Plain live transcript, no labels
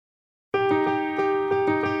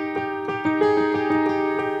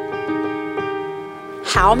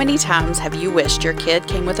How many times have you wished your kid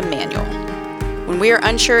came with a manual? When we are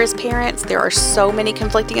unsure as parents, there are so many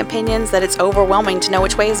conflicting opinions that it's overwhelming to know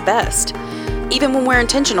which way is best. Even when we're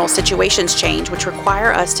intentional, situations change, which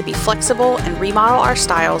require us to be flexible and remodel our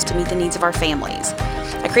styles to meet the needs of our families.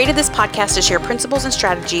 I created this podcast to share principles and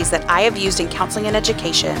strategies that I have used in counseling and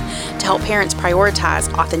education to help parents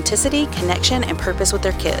prioritize authenticity, connection, and purpose with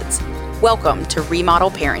their kids. Welcome to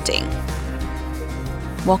Remodel Parenting.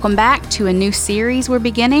 Welcome back to a new series we're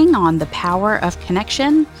beginning on the power of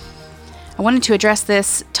connection. I wanted to address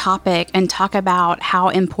this topic and talk about how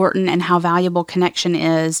important and how valuable connection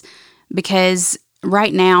is, because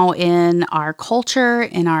right now in our culture,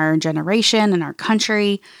 in our generation, in our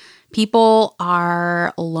country, people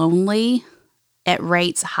are lonely at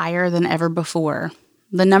rates higher than ever before.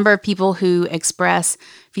 The number of people who express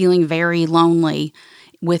feeling very lonely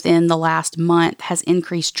within the last month has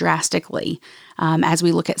increased drastically as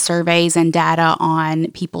we look at surveys and data on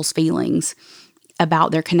people's feelings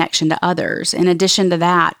about their connection to others. In addition to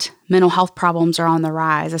that, mental health problems are on the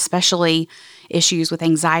rise, especially issues with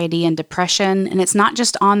anxiety and depression. And it's not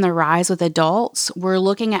just on the rise with adults. We're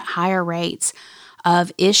looking at higher rates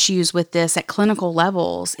of issues with this at clinical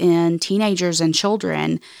levels in teenagers and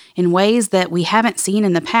children in ways that we haven't seen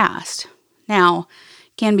in the past. Now,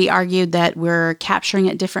 can be argued that we're capturing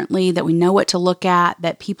it differently, that we know what to look at,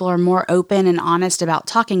 that people are more open and honest about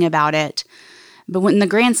talking about it. But in the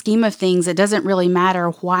grand scheme of things, it doesn't really matter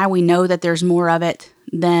why we know that there's more of it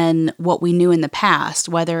than what we knew in the past,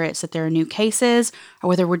 whether it's that there are new cases or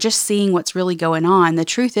whether we're just seeing what's really going on. The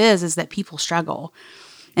truth is that people struggle.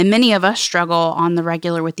 And many of us struggle on the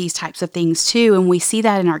regular with these types of things too. And we see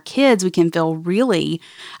that in our kids. We can feel really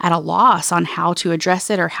at a loss on how to address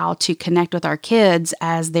it or how to connect with our kids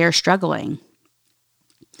as they're struggling.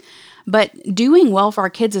 But doing well for our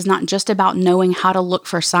kids is not just about knowing how to look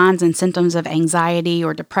for signs and symptoms of anxiety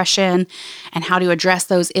or depression and how to address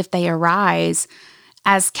those if they arise.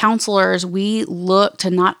 As counselors, we look to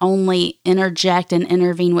not only interject and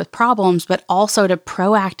intervene with problems, but also to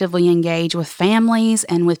proactively engage with families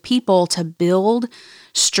and with people to build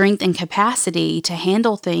strength and capacity to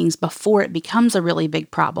handle things before it becomes a really big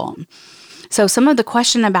problem. So some of the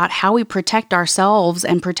question about how we protect ourselves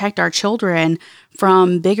and protect our children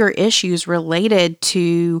from bigger issues related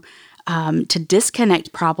to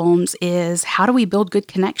disconnect problems is, how do we build good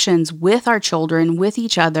connections with our children, with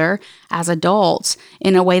each other as adults,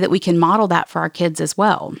 in a way that we can model that for our kids as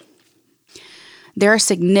well? There are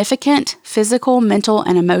significant physical, mental,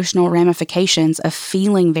 and emotional ramifications of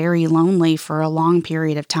feeling very lonely for a long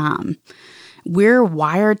period of time. We're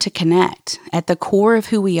wired to connect at the core of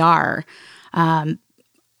who we are.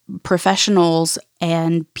 Professionals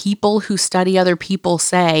and people who study other people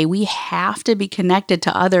say we have to be connected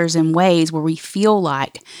to others in ways where we feel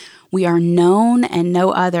like we are known and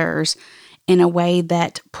know others in a way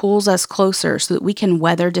that pulls us closer so that we can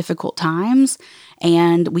weather difficult times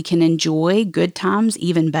and we can enjoy good times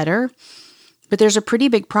even better. But there's a pretty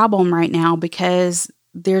big problem right now because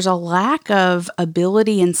there's a lack of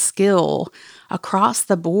ability and skill across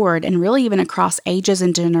the board and really even across ages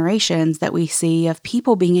and generations that we see of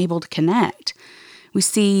people being able to connect. We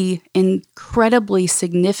see incredibly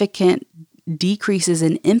significant decreases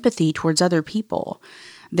in empathy towards other people.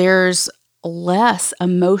 There's less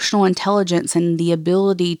emotional intelligence and the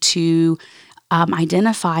ability to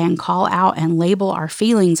identify and call out and label our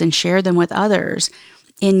feelings and share them with others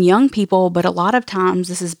in young people, but a lot of times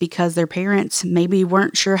this is because their parents maybe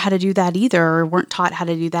weren't sure how to do that either, or weren't taught how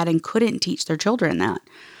to do that and couldn't teach their children that.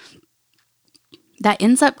 That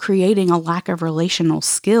ends up creating a lack of relational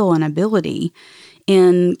skill and ability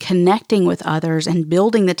in connecting with others and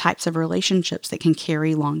building the types of relationships that can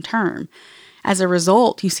carry long term. As a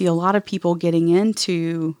result, you see a lot of people getting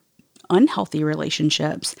into unhealthy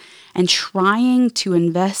relationships and trying to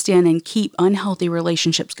invest in and keep unhealthy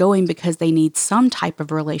relationships going because they need some type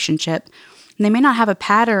of relationship. And they may not have a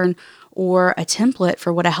pattern or a template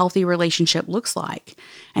for what a healthy relationship looks like.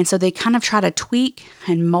 And so they kind of try to tweak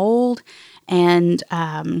and mold and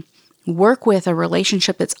work with a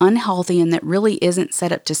relationship that's unhealthy and that really isn't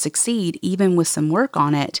set up to succeed, even with some work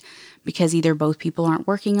on it, because either both people aren't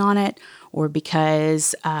working on it or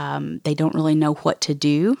because they don't really know what to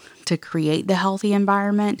do to create the healthy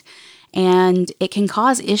environment. And it can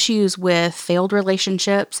cause issues with failed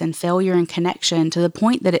relationships and failure in connection to the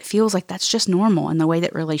point that it feels like that's just normal in the way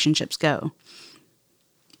that relationships go.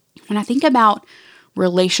 When I think about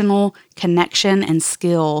relational connection and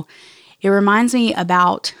skill, it reminds me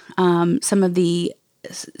about some of the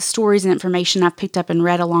stories and information I've picked up and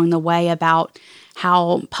read along the way about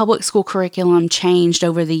how public school curriculum changed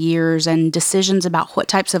over the years and decisions about what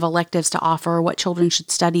types of electives to offer, what children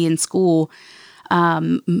should study in school,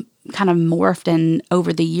 kind of morphed in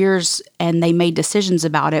over the years, and they made decisions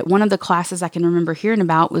about it. One of the classes I can remember hearing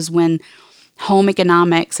about was when home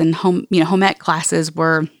economics and home ec classes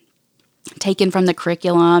were taken from the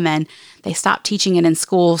curriculum, and they stopped teaching it in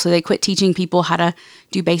school. So they quit teaching people how to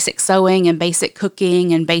do basic sewing and basic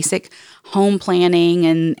cooking and basic home planning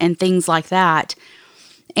and things like that.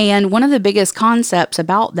 And one of the biggest concepts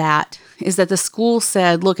about that is that the school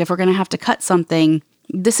said, look, if we're going to have to cut something,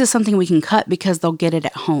 this is something we can cut because they'll get it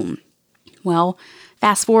at home. Well,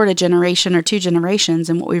 fast forward a generation or two generations,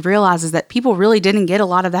 and what we've realized is that people really didn't get a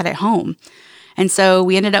lot of that at home. And so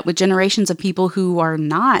we ended up with generations of people who are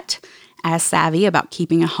not as savvy about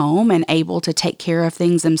keeping a home and able to take care of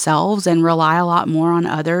things themselves and rely a lot more on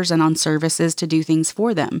others and on services to do things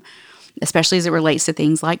for them, especially as it relates to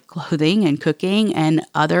things like clothing and cooking, and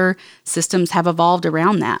other systems have evolved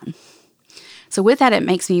around that. So with that, it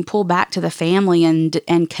makes me pull back to the family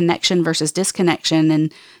and connection versus disconnection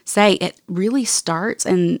and say it really starts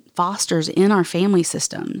and fosters in our family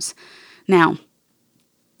systems. Now,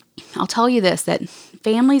 I'll tell you this, that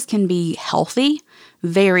families can be healthy,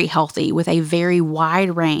 very healthy, with a very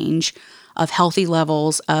wide range of healthy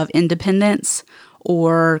levels of independence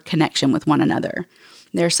or connection with one another.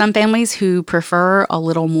 There are some families who prefer a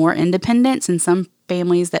little more independence and some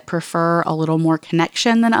families that prefer a little more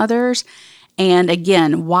connection than others. And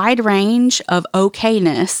again, wide range of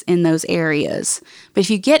okayness in those areas. But if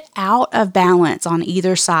you get out of balance on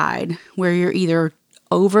either side, where you're either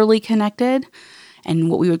overly connected and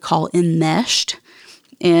what we would call enmeshed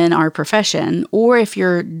in our profession, or if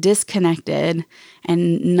you're disconnected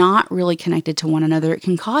and not really connected to one another, it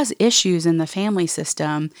can cause issues in the family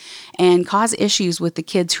system and cause issues with the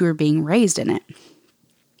kids who are being raised in it.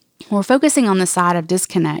 We're focusing on the side of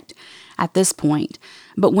disconnect at this point.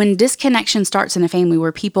 But when disconnection starts in a family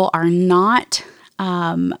where people are not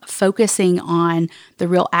focusing on the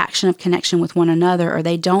real action of connection with one another, or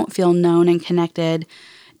they don't feel known and connected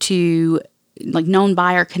to, like known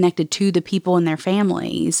by or connected to the people in their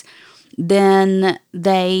families, then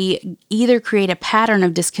they either create a pattern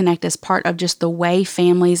of disconnect as part of just the way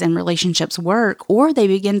families and relationships work, or they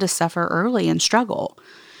begin to suffer early and struggle.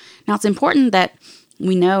 Now, it's important that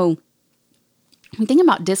we know when we think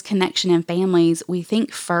about disconnection in families, we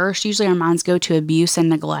think first, usually our minds go to abuse and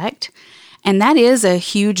neglect. And that is a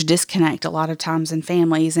huge disconnect a lot of times in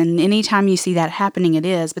families. And anytime you see that happening, it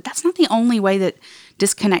is. But that's not the only way that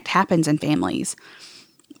disconnect happens in families.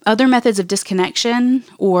 Other methods of disconnection,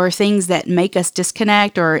 or things that make us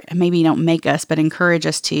disconnect, or maybe don't make us, but encourage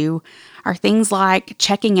us to, are things like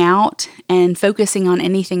checking out and focusing on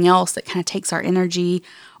anything else that kind of takes our energy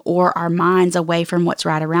or our minds away from what's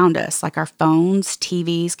right around us, like our phones,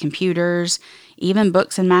 TVs, computers, even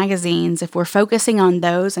books and magazines. If we're focusing on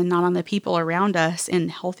those and not on the people around us in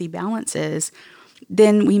healthy balances,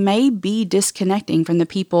 then we may be disconnecting from the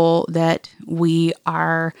people that we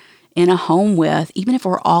are in a home with, even if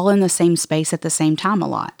we're all in the same space at the same time a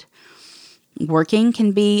lot. Working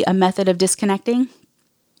can be a method of disconnecting,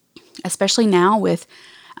 especially now with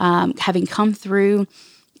having come through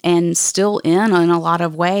and still in a lot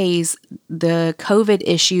of ways, the COVID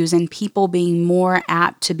issues and people being more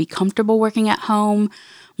apt to be comfortable working at home,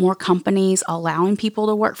 more companies allowing people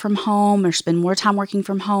to work from home or spend more time working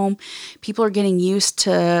from home. People are getting used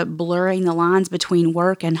to blurring the lines between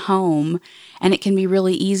work and home, and it can be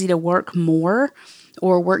really easy to work more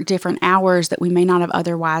or work different hours that we may not have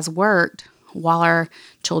otherwise worked while our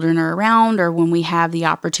children are around, or when we have the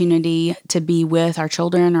opportunity to be with our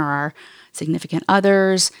children or our significant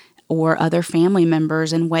others or other family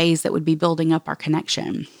members in ways that would be building up our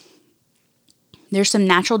connection. There's some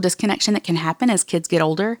natural disconnection that can happen as kids get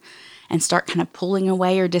older and start kind of pulling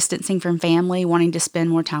away or distancing from family, wanting to spend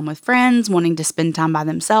more time with friends, wanting to spend time by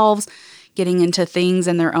themselves, getting into things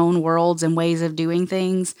in their own worlds and ways of doing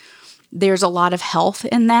things. There's a lot of health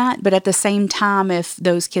in that, but at the same time, if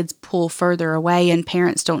those kids pull further away and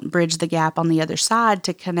parents don't bridge the gap on the other side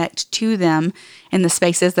to connect to them in the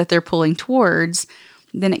spaces that they're pulling towards,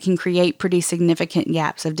 then it can create pretty significant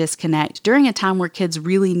gaps of disconnect during a time where kids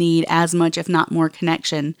really need as much, if not more,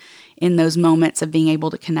 connection in those moments of being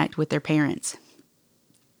able to connect with their parents.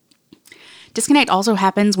 Disconnect also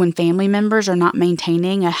happens when family members are not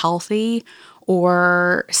maintaining a healthy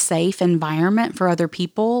or safe environment for other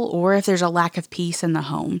people, or if there's a lack of peace in the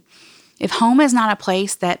home. If home is not a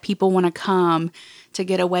place that people want to come to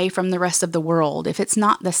get away from the rest of the world, if it's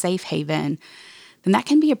not the safe haven, then that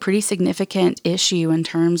can be a pretty significant issue in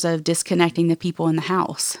terms of disconnecting the people in the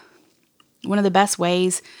house. One of the best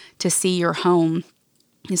ways to see your home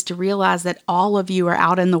is to realize that all of you are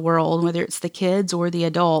out in the world, whether it's the kids or the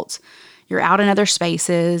adults. You're out in other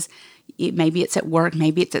spaces. Maybe it's at work,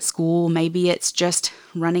 maybe it's at school, maybe it's just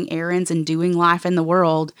running errands and doing life in the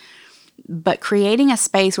world. But creating a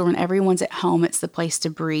space where when everyone's at home, it's the place to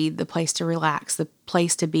breathe, the place to relax, the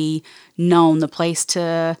place to be known, the place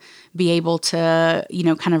to be able to,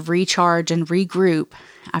 kind of recharge and regroup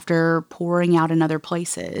after pouring out in other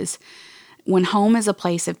places. When home is a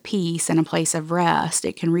place of peace and a place of rest,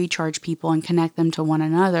 it can recharge people and connect them to one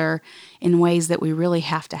another in ways that we really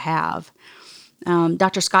have to have.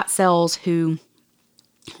 Dr. Scott Sells, who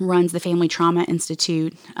runs the Family Trauma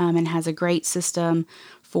Institute and has a great system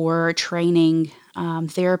for training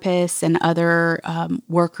therapists and other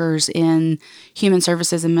workers in human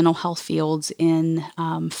services and mental health fields in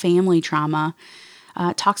family trauma,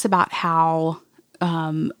 talks about how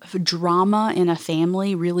drama in a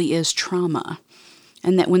family really is trauma.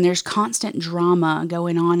 And that when there's constant drama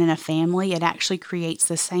going on in a family, it actually creates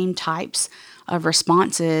the same types of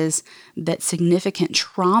responses that significant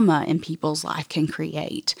trauma in people's life can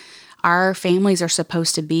create. Our families are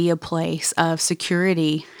supposed to be a place of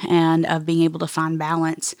security and of being able to find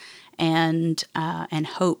balance and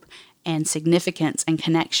hope and significance and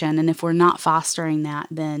connection. And if we're not fostering that,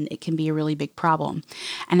 then it can be a really big problem.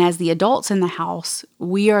 And as the adults in the house,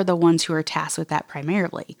 we are the ones who are tasked with that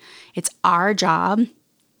primarily. It's our job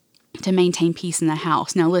to maintain peace in the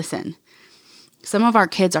house. Now listen, some of our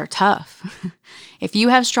kids are tough. If you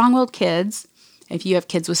have strong-willed kids, if you have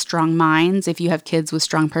kids with strong minds, if you have kids with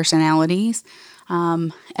strong personalities,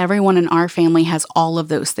 everyone in our family has all of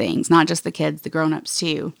those things, not just the kids, the grown-ups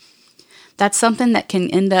too. That's something that can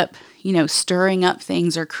end up, stirring up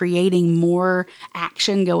things or creating more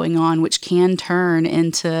action going on, which can turn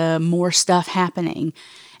into more stuff happening.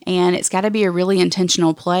 And it's got to be a really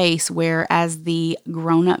intentional place where, as the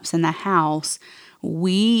grown-ups in the house,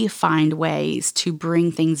 we find ways to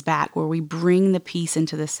bring things back, where we bring the peace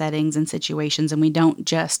into the settings and situations, and we don't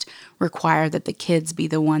just require that the kids be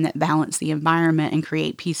the one that balance the environment and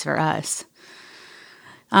create peace for us.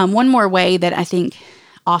 One more way that I think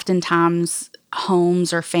oftentimes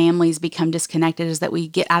homes or families become disconnected is that we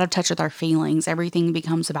get out of touch with our feelings. Everything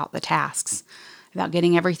becomes about the tasks, about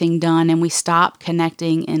getting everything done, and we stop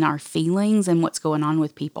connecting in our feelings and what's going on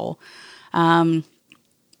with people. And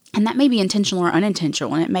that may be intentional or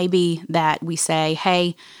unintentional. And it may be that we say,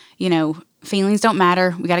 hey, feelings don't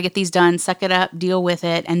matter. We got to get these done, suck it up, deal with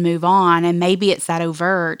it, and move on. And maybe it's that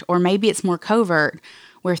overt, or maybe it's more covert,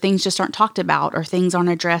 where things just aren't talked about or things aren't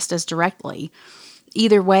addressed as directly.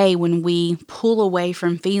 Either way, when we pull away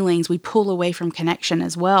from feelings, we pull away from connection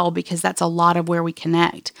as well, because that's a lot of where we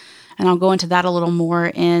connect. And I'll go into that a little more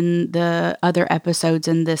in the other episodes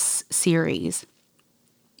in this series.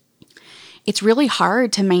 It's really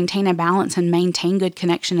hard to maintain a balance and maintain good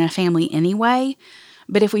connection in a family anyway.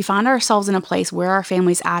 But if we find ourselves in a place where our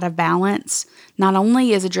family's out of balance, not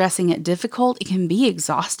only is addressing it difficult, it can be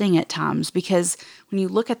exhausting at times, because when you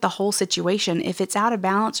look at the whole situation, if it's out of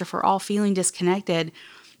balance or if we're all feeling disconnected,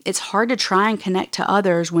 it's hard to try and connect to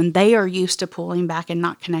others when they are used to pulling back and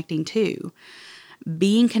not connecting too.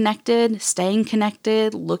 Being connected, staying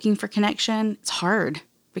connected, looking for connection, it's hard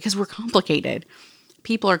because we're complicated.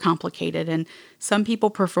 People are complicated, and some people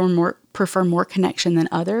prefer more connection than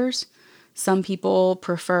others. Some people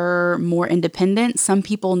prefer more independence. Some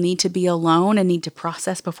people need to be alone and need to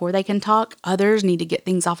process before they can talk. Others need to get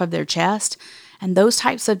things off of their chest. And those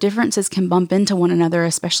types of differences can bump into one another,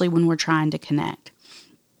 especially when we're trying to connect.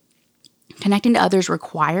 Connecting to others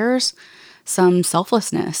requires some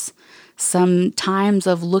selflessness, some times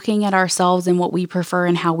of looking at ourselves and what we prefer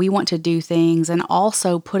and how we want to do things, and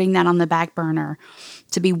also putting that on the back burner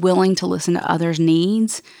to be willing to listen to others'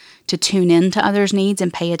 needs, to tune in to others' needs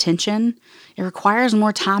and pay attention. It requires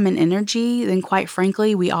more time and energy than, quite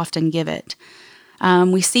frankly, we often give it.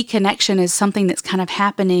 We see connection as something that's kind of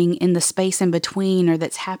happening in the space in between, or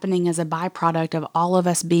that's happening as a byproduct of all of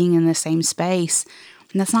us being in the same space.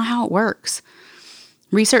 And that's not how it works.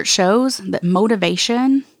 Research shows that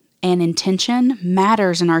motivation and intention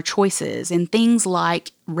matters in our choices, in things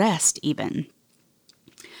like rest even.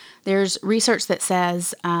 There's research that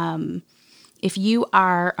says if you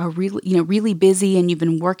are really busy and you've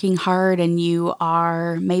been working hard, and you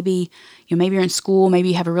are maybe you're in school, maybe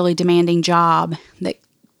you have a really demanding job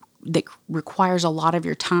that requires a lot of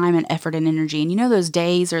your time and effort and energy, and those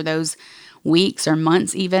days or those weeks or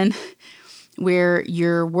months even where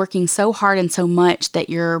you're working so hard and so much that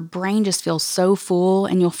your brain just feels so full,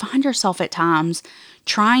 and you'll find yourself at times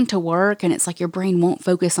trying to work and it's like your brain won't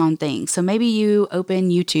focus on things. So maybe you open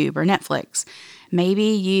YouTube or Netflix. Maybe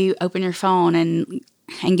you open your phone and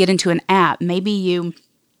get into an app. Maybe you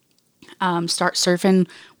start surfing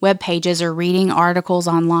web pages or reading articles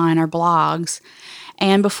online or blogs.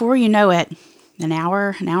 And before you know it, an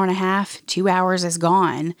hour and a half, 2 hours is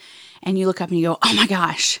gone. And you look up and you go, oh my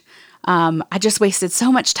gosh, I just wasted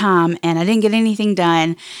so much time and I didn't get anything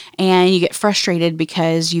done. And you get frustrated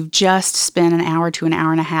because you've just spent an hour to an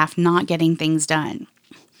hour and a half not getting things done.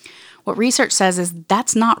 What research says is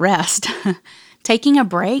that's not rest. Taking a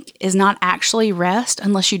break is not actually rest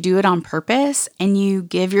unless you do it on purpose and you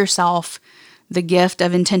give yourself the gift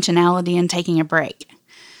of intentionality in taking a break.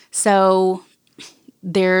 So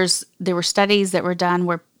there were studies that were done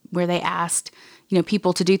where they asked,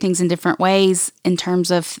 people to do things in different ways in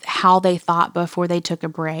terms of how they thought before they took a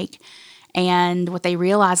break. And what they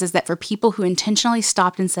realized is that for people who intentionally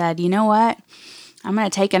stopped and said, you know what, I'm going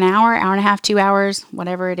to take an hour and a half, 2 hours,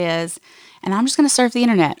 whatever it is, and I'm just going to surf the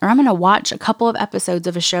internet, or I'm going to watch a couple of episodes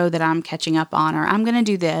of a show that I'm catching up on, or I'm going to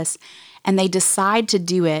do this, and they decide to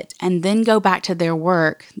do it and then go back to their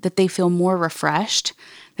work, that they feel more refreshed,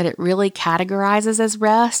 that it really categorizes as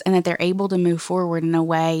rest, and that they're able to move forward in a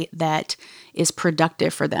way that is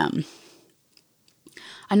productive for them.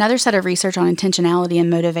 Another set of research on intentionality and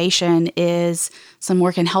motivation is some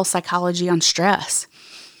work in health psychology on stress.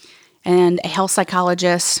 And a health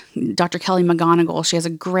psychologist, Dr. Kelly McGonigal, she has a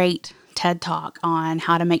great TED Talk on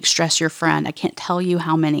how to make stress your friend. I can't tell you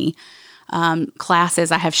how many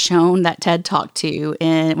classes I have shown that TED Talk to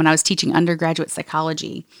when I was teaching undergraduate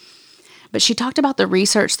psychology. But she talked about the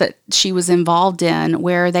research that she was involved in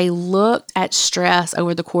where they looked at stress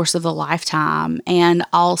over the course of a lifetime. And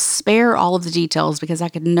I'll spare all of the details because I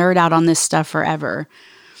could nerd out on this stuff forever.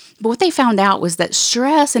 But what they found out was that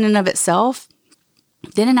stress in and of itself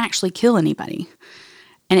didn't actually kill anybody.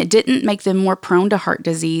 And it didn't make them more prone to heart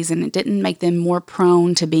disease, and it didn't make them more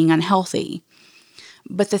prone to being unhealthy.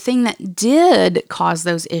 But the thing that did cause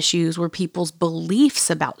those issues were people's beliefs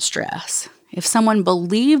about stress. If someone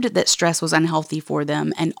believed that stress was unhealthy for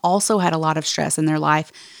them and also had a lot of stress in their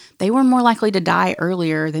life, they were more likely to die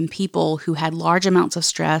earlier than people who had large amounts of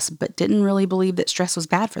stress but didn't really believe that stress was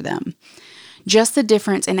bad for them. Just the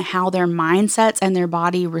difference in how their mindsets and their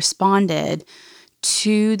body responded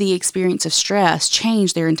to the experience of stress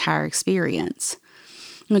changed their entire experience.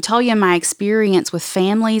 I'm going to tell you my experience with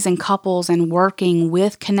families and couples and working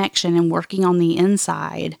with connection and working on the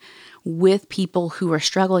inside with people who are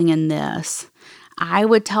struggling in this. I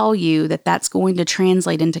would tell you that that's going to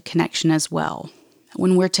translate into connection as well.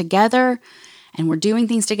 When we're together and we're doing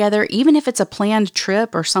things together, even if it's a planned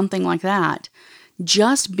trip or something like that,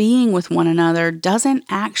 just being with one another doesn't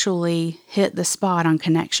actually hit the spot on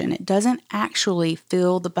connection. It doesn't actually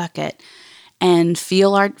fill the bucket and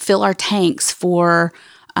fill our tanks for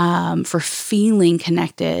feeling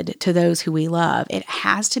connected to those who we love. It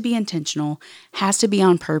has to be intentional, has to be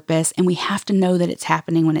on purpose, and we have to know that it's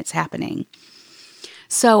happening when it's happening.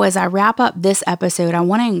 So as I wrap up this episode, I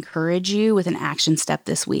want to encourage you with an action step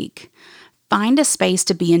this week. Find a space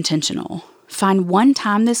to be intentional. Find one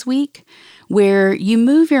time this week where you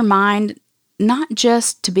move your mind not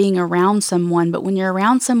just to being around someone, but when you're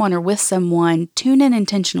around someone or with someone, tune in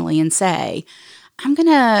intentionally and say, I'm going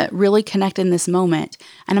to really connect in this moment,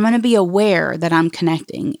 and I'm going to be aware that I'm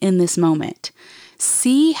connecting in this moment.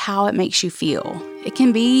 See how it makes you feel. It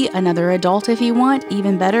can be another adult if you want.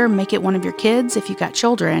 Even better, make it one of your kids if you've got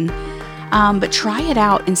children. But try it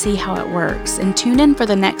out and see how it works. And tune in for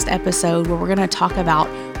the next episode where we're going to talk about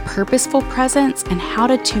purposeful presence and how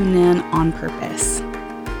to tune in on purpose.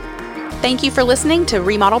 Thank you for listening to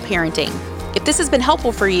Remodel Parenting. If this has been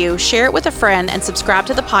helpful for you, share it with a friend and subscribe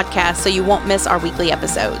to the podcast so you won't miss our weekly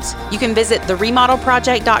episodes. You can visit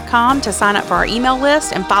theremodelproject.com to sign up for our email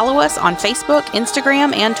list and follow us on Facebook,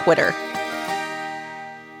 Instagram, and Twitter.